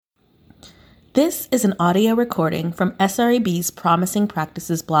This is an audio recording from SRAB's Promising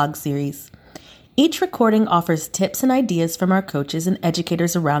Practices blog series. Each recording offers tips and ideas from our coaches and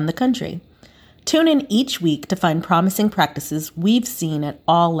educators around the country. Tune in each week to find promising practices we've seen at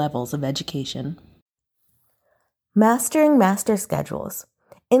all levels of education. Mastering Master Schedules.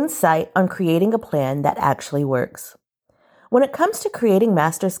 Insight on creating a plan that actually works. When it comes to creating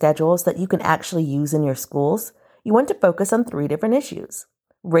master schedules that you can actually use in your schools, you want to focus on 3 different issues: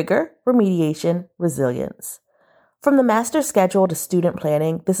 rigor, remediation, resilience. From the master schedule to student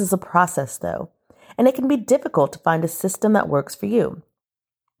planning, this is a process though, and it can be difficult to find a system that works for you.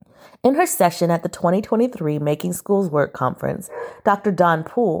 In her session at the 2023 Making Schools Work Conference, Dr. Don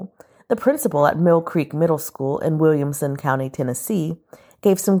Poole, the principal at Mill Creek Middle School in Williamson County, Tennessee,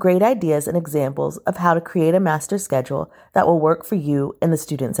 gave some great ideas and examples of how to create a master schedule that will work for you and the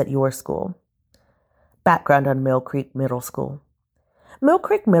students at your school. Background on Mill Creek Middle School. Mill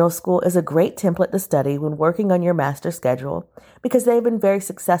Creek Middle School is a great template to study when working on your master schedule because they have been very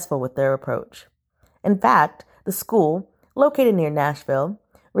successful with their approach. In fact, the school, located near Nashville,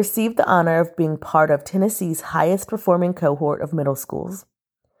 received the honor of being part of Tennessee's highest performing cohort of middle schools.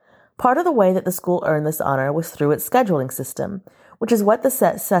 Part of the way that the school earned this honor was through its scheduling system, which is what the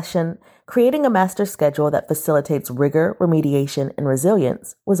session, Creating a Master Schedule that Facilitates Rigor, Remediation, and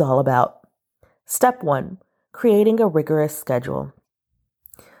Resilience, was all about. Step 1. Creating a rigorous schedule.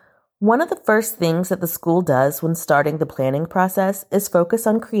 One of the first things that the school does when starting the planning process is focus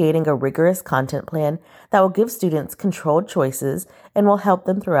on creating a rigorous content plan that will give students controlled choices and will help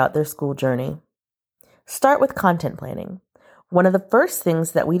them throughout their school journey. Start with content planning. One of the first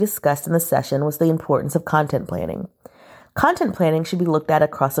things that we discussed in the session was the importance of content planning. Content planning should be looked at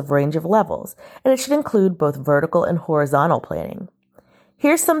across a range of levels, and it should include both vertical and horizontal planning.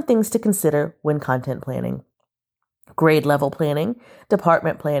 Here's some things to consider when content planning: grade level planning,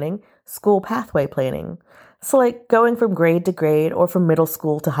 department planning, school pathway planning. So like going from grade to grade or from middle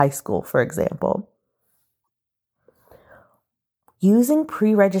school to high school, for example. Using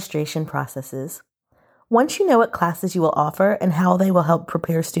pre-registration processes. Once you know what classes you will offer and how they will help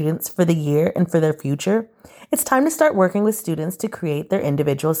prepare students for the year and for their future, it's time to start working with students to create their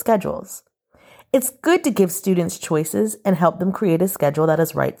individual schedules. It's good to give students choices and help them create a schedule that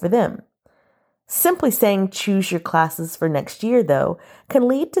is right for them. Simply saying choose your classes for next year, though, can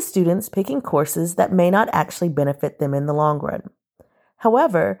lead to students picking courses that may not actually benefit them in the long run.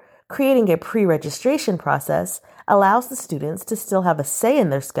 However, creating a pre-registration process allows the students to still have a say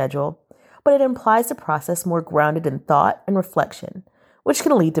in their schedule, but it implies a process more grounded in thought and reflection, which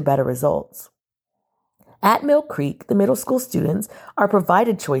can lead to better results. At Mill Creek, the middle school students are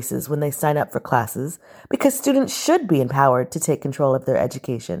provided choices when they sign up for classes because students should be empowered to take control of their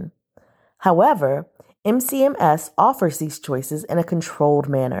education. However, MCMS offers these choices in a controlled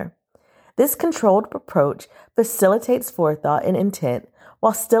manner. This controlled approach facilitates forethought and intent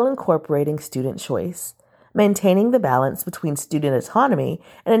while still incorporating student choice, maintaining the balance between student autonomy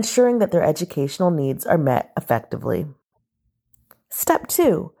and ensuring that their educational needs are met effectively. Step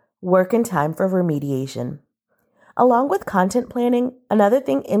 2. Work in time for remediation. Along with content planning, another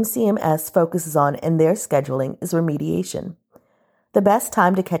thing MCMS focuses on in their scheduling is remediation. The best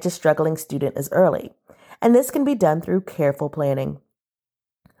time to catch a struggling student is early, and this can be done through careful planning.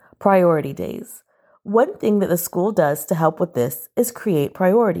 Priority days. One thing that the school does to help with this is create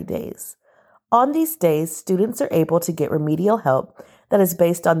priority days. On these days, students are able to get remedial help that is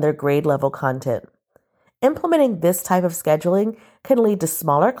based on their grade level content. Implementing this type of scheduling can lead to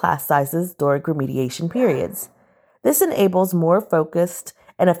smaller class sizes during remediation periods. This enables more focused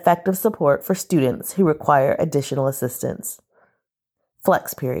and effective support for students who require additional assistance.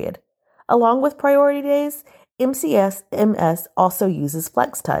 Flex period. Along with priority days, MCMS also uses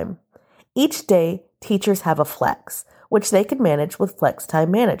flex time. Each day, teachers have a flex, which they can manage with Flex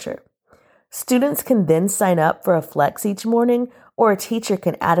Time Manager. Students can then sign up for a flex each morning, or a teacher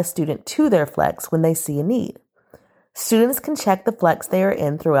can add a student to their flex when they see a need. Students can check the flex they are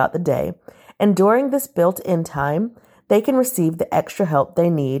in throughout the day, and during this built-in time, they can receive the extra help they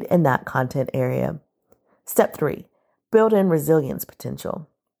need in that content area. Step 3. Build in resilience potential.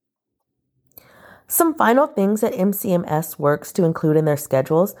 Some final things that MCMS works to include in their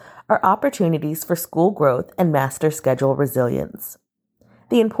schedules are opportunities for school growth and master schedule resilience.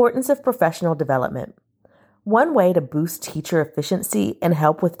 The importance of professional development. One way to boost teacher efficiency and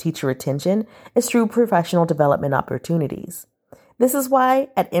help with teacher retention is through professional development opportunities. This is why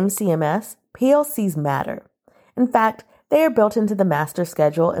at MCMS, PLCs matter. In fact, they are built into the master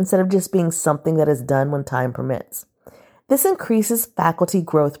schedule instead of just being something that is done when time permits. This increases faculty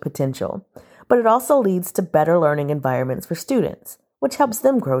growth potential, but it also leads to better learning environments for students, which helps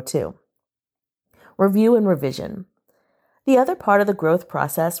them grow too. review and revision. The other part of the growth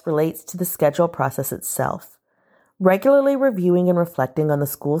process relates to the schedule process itself. Regularly reviewing and reflecting on the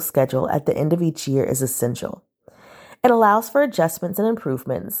school's schedule at the end of each year is essential. It allows for adjustments and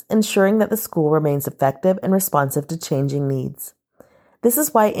improvements, ensuring that the school remains effective and responsive to changing needs. This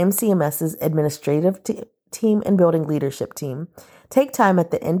is why MCMS's administrative team and building leadership team take time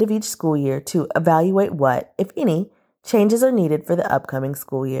at the end of each school year to evaluate what, if any, changes are needed for the upcoming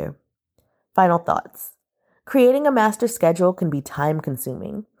school year. Final thoughts. Creating a master schedule can be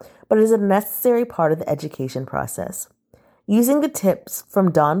time-consuming, but it is a necessary part of the education process. Using the tips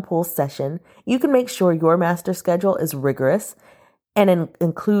from Don Poole's session, you can make sure your master schedule is rigorous and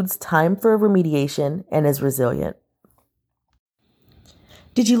includes time for remediation and is resilient.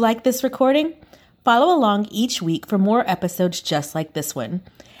 Did you like this recording? Follow along each week for more episodes just like this one.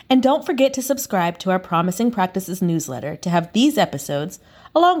 And don't forget to subscribe to our Promising Practices newsletter to have these episodes,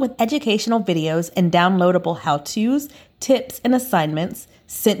 along with educational videos and downloadable how-tos, tips, and assignments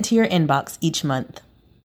sent to your inbox each month.